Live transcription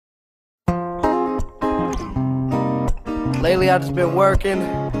Lately I've just been working,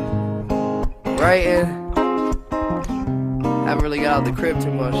 writing. Haven't really got out the crib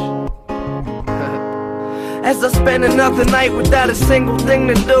too much. As I spend another night without a single thing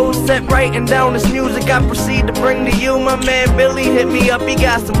to do, set writing down this music I proceed to bring to you. My man Billy hit me up, he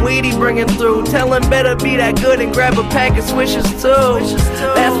got some weed he bringing through. Tell him better be that good and grab a pack of swishes too.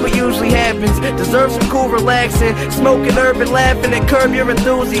 That's what usually happens, deserve some cool relaxing. Smoking urban, laughing and curb your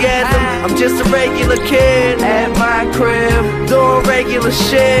enthusiasm. I'm just a regular kid at my crib, doing regular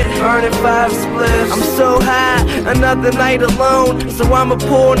shit, burning 5 spliffs. I'm so high, another night alone, so I'ma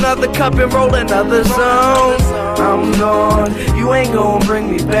pour another cup and roll another zone. I'm gone, you ain't gon' bring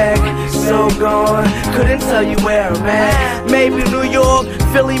me back. So gone, couldn't tell you where I'm at. Maybe New York,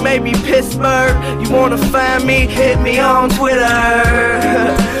 Philly, maybe Pittsburgh. You wanna find me, hit me on Twitter.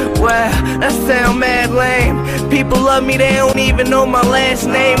 Wow, that sound mad lame. People love me, they don't even know my last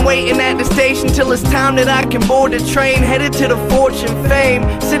name. Waiting at the station till it's time that I can board the train. Headed to the fortune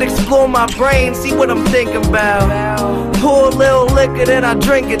fame, sit explore my brain, see what I'm thinking about. Pour a little liquor, then I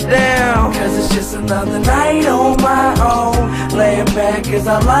drink it down. Cause it's just another night on my own, laying back as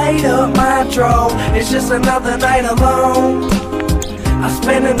I light up my dro. It's just another night alone, I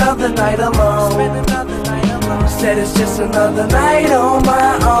spend another night alone. Said it's just another night on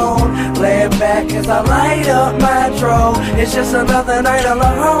my own, laying back as I light up my dro. It's just another night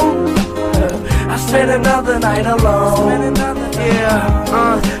alone, I spend another night alone.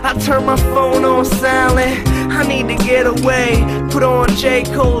 Yeah, I turn my phone on silent, I need to get away. Put on J.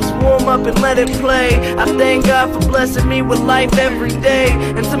 Cole's Warm Up and let it play. I thank God for blessing me with life every day.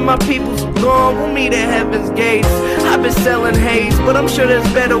 And to my people who gone, we'll meet at heaven's gates. I've been selling haze, but I'm sure there's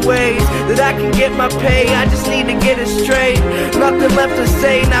better ways that I can get my pay. I just need to get it straight. Nothing left to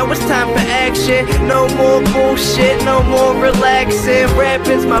say, now it's time for action. No more bullshit, no more relaxing.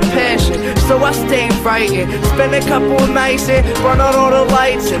 Rapping's my passion, so I stay writing. Spend a couple nights and run on all the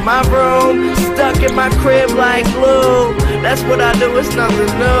lights in my room, stuck in my crib like glue. That's what I do, it's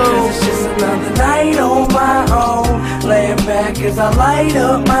nothing new. It's just another night on my own, laying back as I light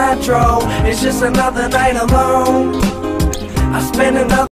up my dro. It's just another night alone, I spend another